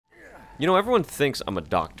You know, everyone thinks I'm a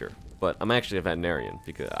doctor, but I'm actually a veterinarian,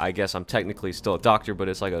 because I guess I'm technically still a doctor, but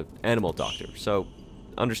it's like an animal doctor, so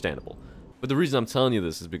understandable. But the reason I'm telling you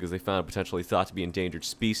this is because they found a potentially thought to be endangered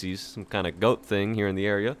species, some kind of goat thing here in the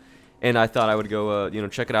area, and I thought I would go, you know,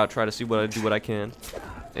 check it out, try to see what I can.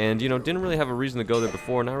 And, you know, didn't really have a reason to go there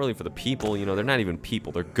before, not really for the people, you know, they're not even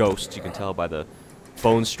people, they're ghosts, you can tell by the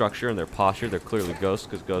bone structure and their posture, they're clearly ghosts,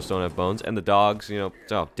 because ghosts don't have bones, and the dogs, you know,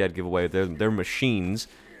 oh, dead giveaway, they're machines,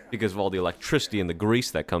 because of all the electricity and the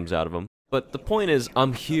grease that comes out of them. But the point is,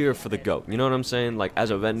 I'm here for the goat, you know what I'm saying? Like, as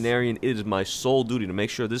a veterinarian, it is my sole duty to make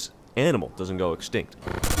sure this animal doesn't go extinct.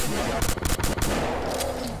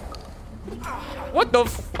 What the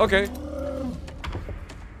f- okay.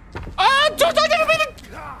 Ah,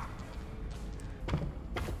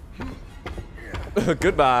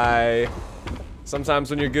 goodbye. Sometimes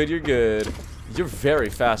when you're good, you're good. You're very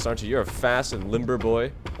fast, aren't you? You're a fast and limber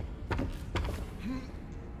boy.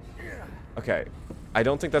 Okay. I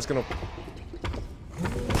don't think that's gonna...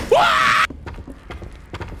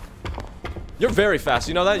 You're very fast,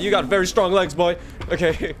 you know that? You got very strong legs, boy.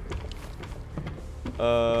 Okay.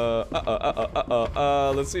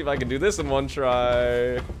 Let's see if I can do this in one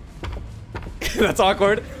try. That's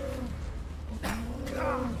awkward.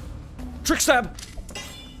 Trick stab.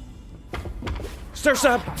 Stair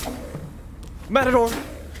stab. Matador.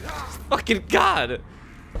 Fucking god.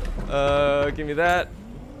 Give me that.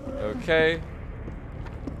 Okay.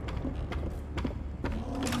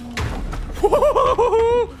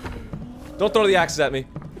 Don't throw the axes at me.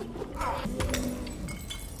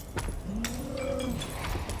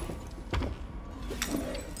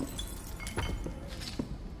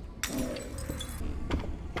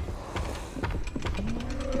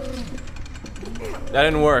 That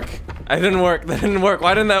didn't work. That didn't work. That didn't work.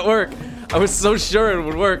 Why didn't that work? I was so sure it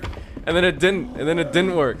would work. And then it didn't. And then it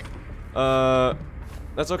didn't work.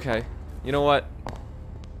 That's okay. You know what?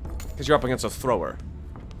 Because you're up against a thrower.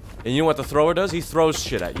 And you know what the thrower does? He throws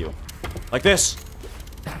shit at you. Like this.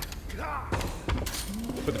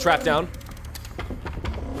 Put the trap down.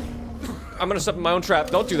 I'm gonna step in my own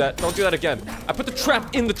trap. Don't do that. Don't do that again. I put the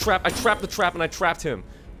trap in the trap. I trapped the trap and I trapped him.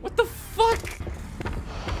 What the fuck?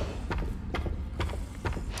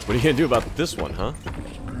 What are you gonna do about this one, huh?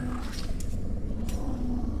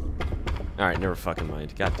 Alright, never fucking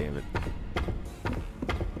mind. God damn it.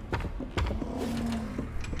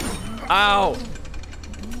 Ow!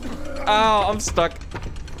 Ow, I'm stuck.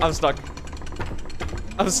 I'm stuck.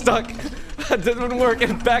 I'm stuck. That didn't work.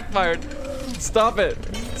 It backfired. Stop it.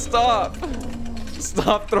 Stop.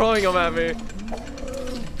 Stop throwing them at me.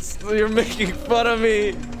 You're making fun of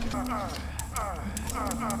me.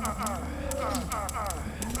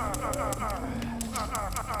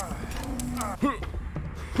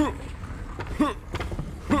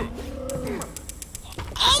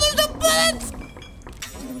 Oh, there's no bullets!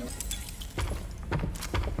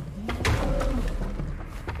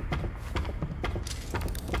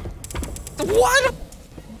 What?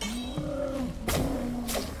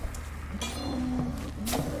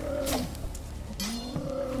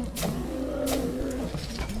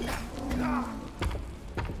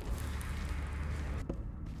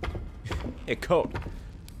 Hey, Code.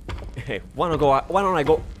 Hey, why don't I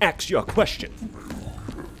go ask you a question?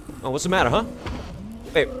 Oh, what's the matter, huh?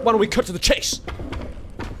 Hey, why don't we cut to the chase?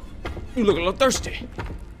 You look a little thirsty.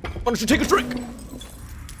 Why don't you take a drink?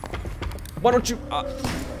 Why don't you,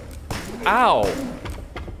 ow!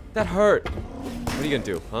 That hurt. What are you gonna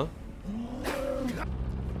do, huh?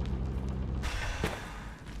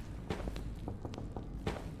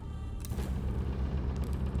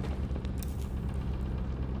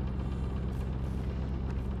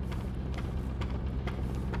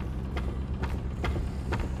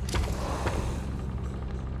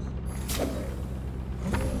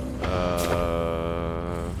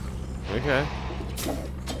 Okay.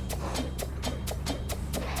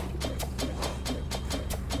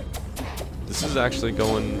 This is actually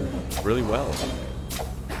going really well.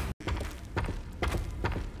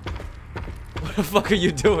 What the fuck are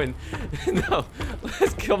you doing? No,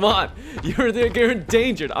 come on. You're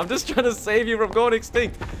endangered. I'm just trying to save you from going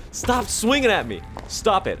extinct. Stop swinging at me.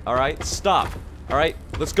 Stop it, all right? Stop. All right?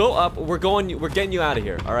 Let's go up. We're getting you out of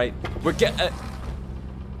here, all right?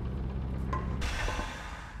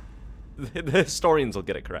 The historians will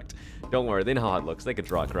get it correct. Don't worry, they know how it looks. They can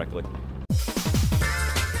draw it correctly.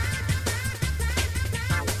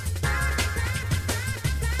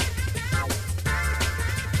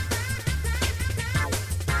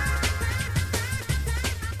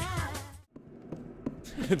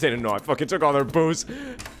 They didn't know I fucking took all their booze.